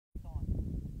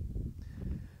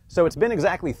So it's been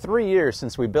exactly 3 years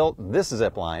since we built this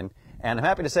zip line, and I'm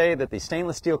happy to say that the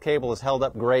stainless steel cable has held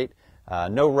up great.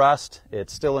 No rust.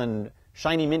 It's still in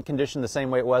shiny mint condition the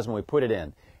same way it was when we put it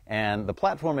in. And the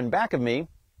platform in back of me,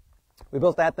 we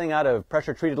built that thing out of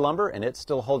pressure treated lumber, and it's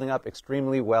still holding up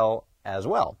extremely well as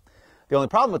well. The only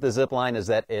problem with the zip line is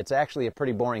that it's actually a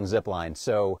pretty boring zip line.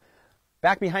 So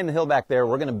back behind the hill back there,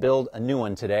 we're going to build a new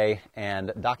one today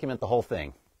and document the whole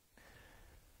thing.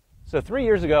 So 3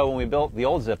 years ago when we built the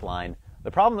old zip line,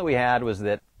 the problem that we had was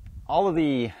that all of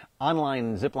the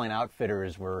online zipline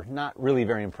outfitters were not really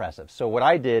very impressive. So what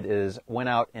I did is went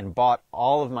out and bought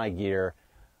all of my gear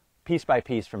piece by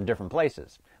piece from different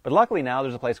places. But luckily now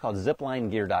there's a place called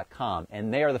ziplinegear.com,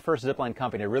 and they are the first zipline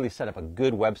company to really set up a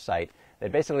good website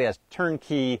that basically has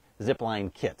turnkey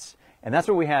zipline kits. And that's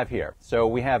what we have here. So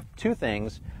we have two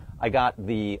things. I got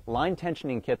the line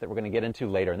tensioning kit that we're going to get into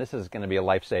later, and this is going to be a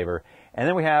lifesaver. And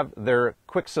then we have their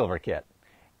Quicksilver kit.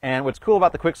 And what's cool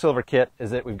about the Quicksilver kit is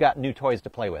that we've got new toys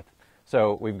to play with.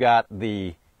 So we've got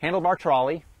the handlebar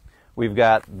trolley, we've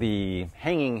got the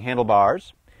hanging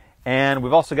handlebars, and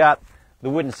we've also got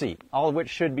the wooden seat, all of which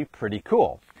should be pretty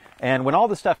cool. And when all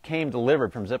the stuff came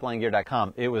delivered from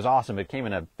ziplinegear.com, it was awesome. It came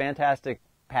in a fantastic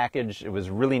package. It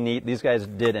was really neat. These guys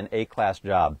did an A-class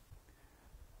job.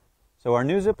 So our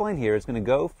new zipline here is going to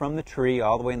go from the tree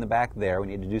all the way in the back there. We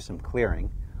need to do some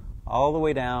clearing. All the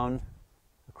way down,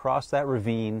 across that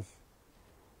ravine,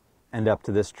 and up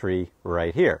to this tree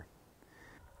right here.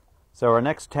 So our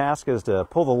next task is to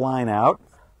pull the line out,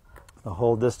 the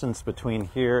whole distance between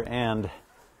here and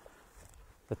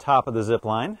the top of the zip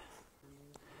line.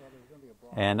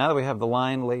 And now that we have the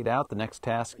line laid out, the next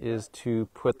task is to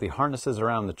put the harnesses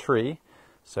around the tree.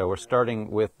 So we're starting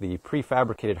with the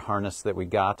prefabricated harness that we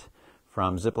got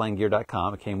from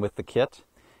ziplinegear.com. It came with the kit.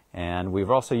 And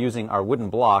we're also using our wooden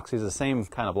blocks. These are the same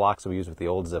kind of blocks that we use with the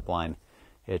old zip line.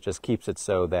 It just keeps it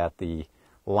so that the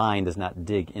line does not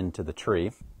dig into the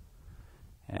tree.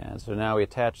 And so now we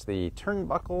attach the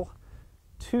turnbuckle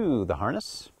to the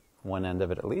harness, one end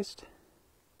of it at least.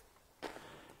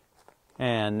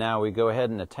 And now we go ahead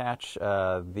and attach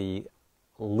the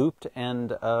looped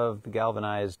end of the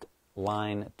galvanized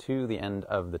line to the end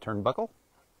of the turnbuckle.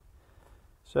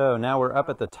 So now we're up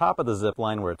at the top of the zip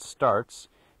line where it starts,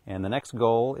 and the next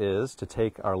goal is to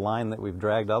take our line that we've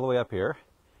dragged all the way up here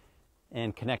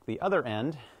and connect the other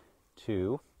end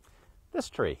to this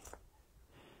tree.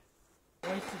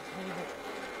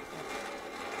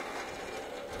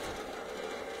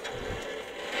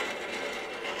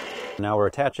 Now we're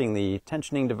attaching the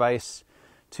tensioning device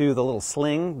to the little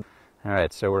sling. All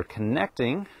right, so we're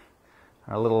connecting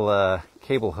our little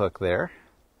cable hook there.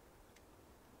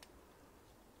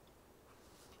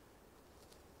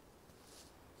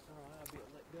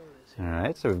 All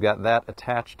right, so we've got that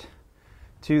attached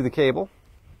to the cable.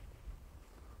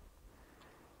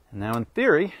 And now in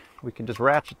theory, we can just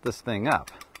ratchet this thing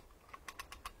up.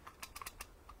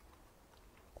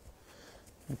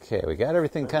 Okay, we got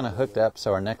everything kind of hooked up,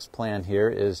 so our next plan here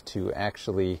is to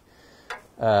actually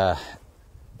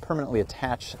permanently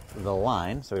attach the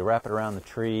line. So we wrap it around the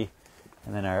tree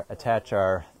and then attach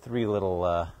our three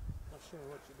little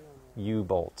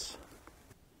U-bolts.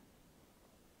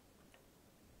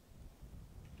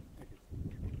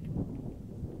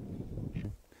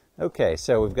 Okay,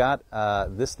 so we've got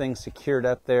this thing secured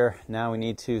up there. Now we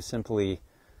need to simply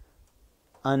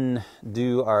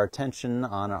undo our tension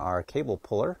on our cable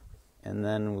puller, and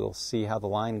then we'll see how the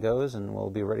line goes and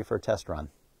we'll be ready for a test run.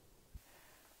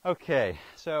 Okay,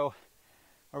 so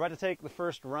we're about to take the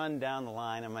first run down the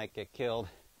line. I might get killed.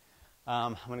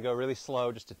 I'm going to go really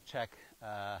slow just to check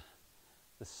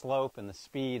the slope and the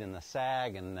speed and the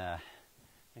sag and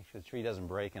make sure the tree doesn't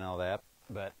break and all that.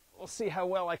 But we'll see how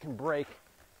well I can brake,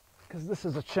 because this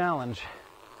is a challenge.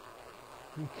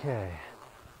 Okay.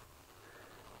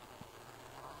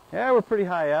 Yeah, we're pretty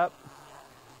high up.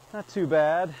 Not too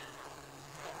bad.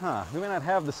 Huh, we may not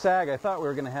have the sag I thought we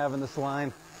were going to have in this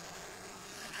line.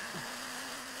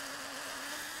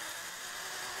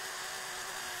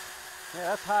 Yeah,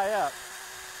 that's high up.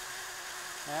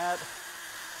 That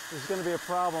is going to be a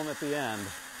problem at the end.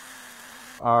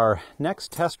 Our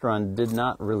next test run did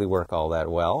not really work all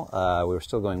that well. We were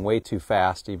still going way too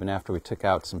fast even after we took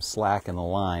out some slack in the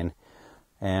line.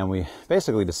 And we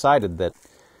basically decided that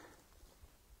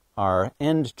our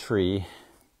end tree,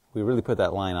 we really put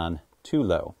that line on too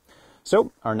low.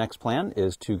 So our next plan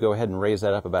is to go ahead and raise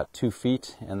that up about 2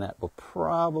 feet, and that will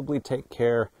probably take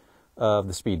care of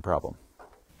the speed problem.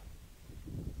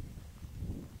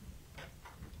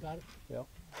 Got it? Yep.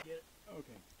 Get it?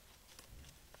 Okay.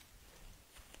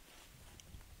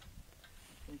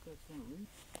 I think that's going to reach.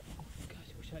 Oh, gosh,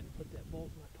 I wish wish I hadn't put that bolt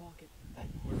in my pocket.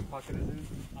 Which pocket is it in?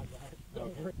 I got it.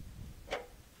 Don't Okay. worry.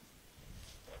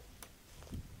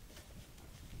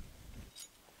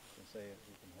 Say if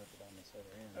you can hook it on this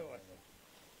other end. Oh, I see.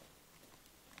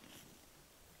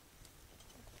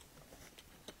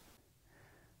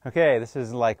 Okay, this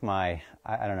is like my,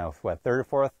 I don't know, what, third or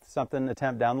fourth something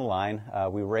attempt down the line.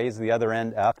 We raised the other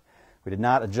end up. We did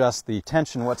not adjust the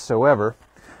tension whatsoever.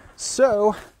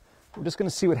 So, we're just going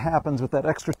to see what happens with that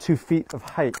extra 2 feet of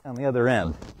height on the other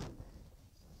end.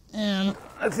 And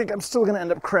I think I'm still going to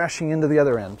end up crashing into the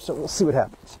other end, so we'll see what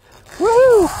happens.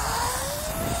 Woo!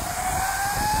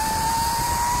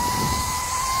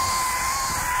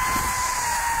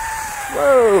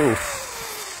 Whoa!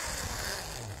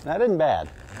 That isn't bad.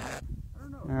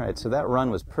 All right, so that run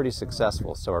was pretty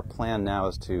successful. So our plan now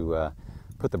is to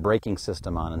put the braking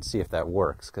system on and see if that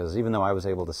works. Because even though I was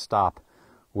able to stop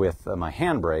with my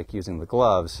handbrake using the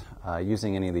gloves,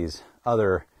 using any of these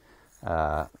other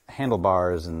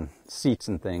handlebars and seats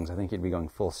and things, I think you'd be going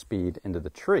full speed into the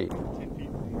tree. 10 feet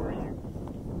from where you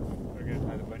are going to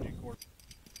tie the bungee cord.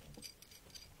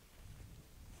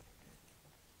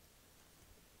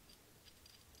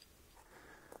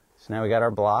 So now we got our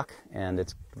block, and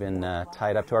it's been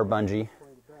tied up to our bungee,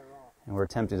 and we're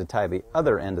attempting to tie the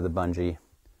other end of the bungee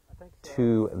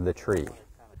to the tree.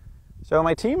 So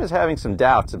my team is having some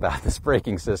doubts about this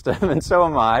braking system, and so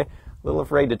am I. A little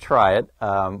afraid to try it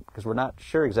because we're not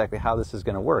sure exactly how this is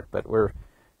going to work, but we're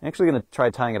actually going to try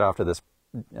tying it off to this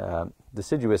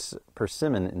deciduous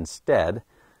persimmon instead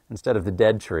of the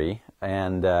dead tree.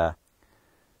 And well,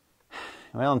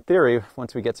 in theory,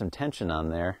 once we get some tension on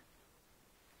there,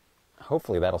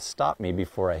 hopefully that'll stop me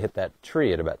before I hit that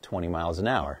tree at about 20 miles an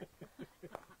hour.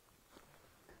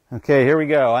 Okay, here we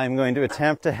go. I'm going to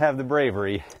attempt to have the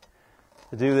bravery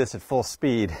to do this at full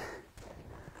speed.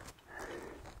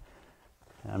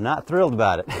 I'm not thrilled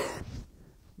about it,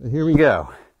 but here we go.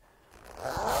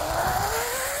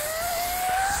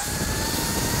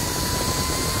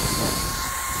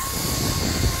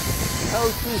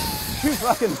 Oh, she's too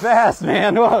fucking fast,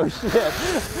 man. Whoa, shit.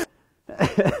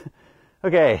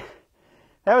 Okay.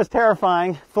 That was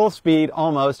terrifying. Full speed,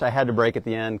 almost. I had to brake at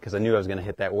the end because I knew I was going to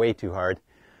hit that way too hard.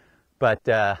 But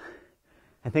I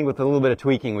think with a little bit of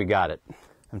tweaking, we got it.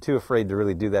 I'm too afraid to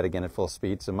really do that again at full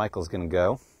speed, so Michael's going to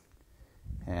go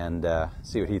and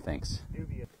see what he thinks.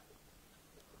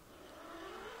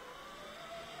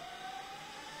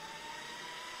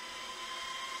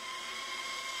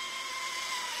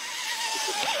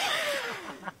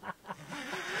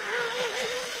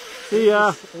 See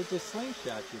ya! It just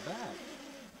slingshot you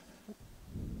back.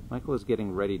 Michael is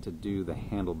getting ready to do the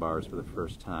handlebars for the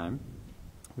first time.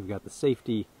 We've got the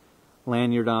safety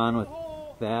lanyard on with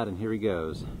that, and here he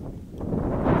goes.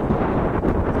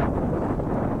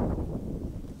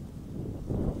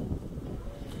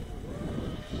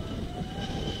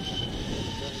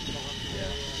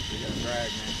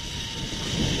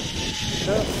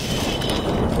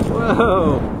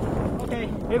 Whoa! Okay.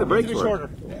 Hey, the brakes work. Shorter.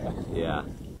 Yeah.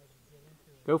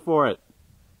 Go for it.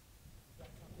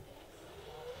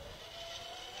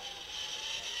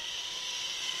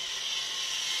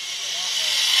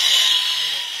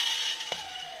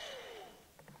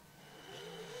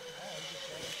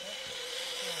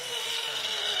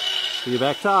 See you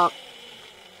back top.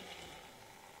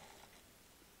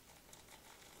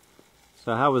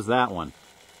 So how was that one?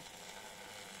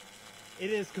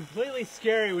 It is completely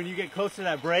scary when you get close to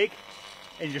that brake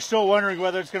and you're still wondering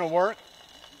whether it's going to work,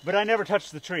 but I never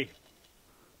touched the tree.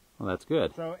 Well, that's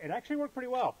good. So it actually worked pretty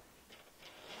well.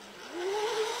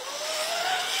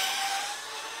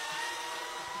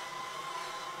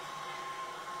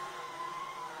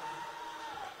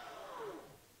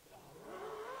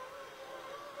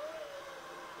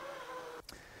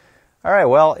 All right,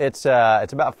 well, it's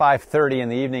about 5:30 in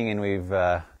the evening, and we've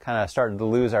kind of started to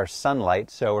lose our sunlight,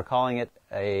 so we're calling it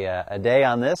a day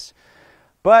on this.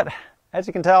 But as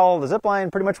you can tell, the zip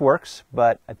line pretty much works,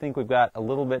 but I think we've got a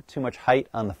little bit too much height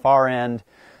on the far end,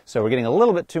 so we're getting a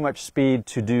little bit too much speed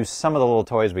to do some of the little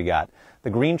toys we got.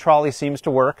 The green trolley seems to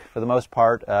work for the most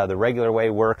part. The regular way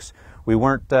works. We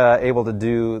weren't able to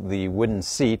do the wooden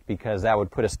seat because that would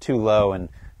put us too low and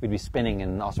we'd be spinning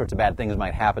and all sorts of bad things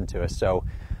might happen to us. So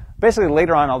basically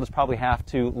later on I'll just probably have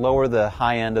to lower the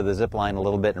high end of the zip line a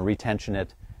little bit and retension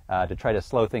it to try to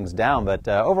slow things down. But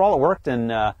overall it worked,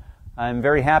 and I'm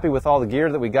very happy with all the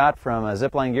gear that we got from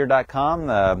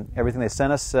ziplinegear.com. Everything they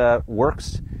sent us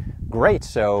works great,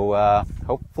 so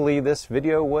hopefully this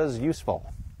video was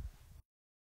useful.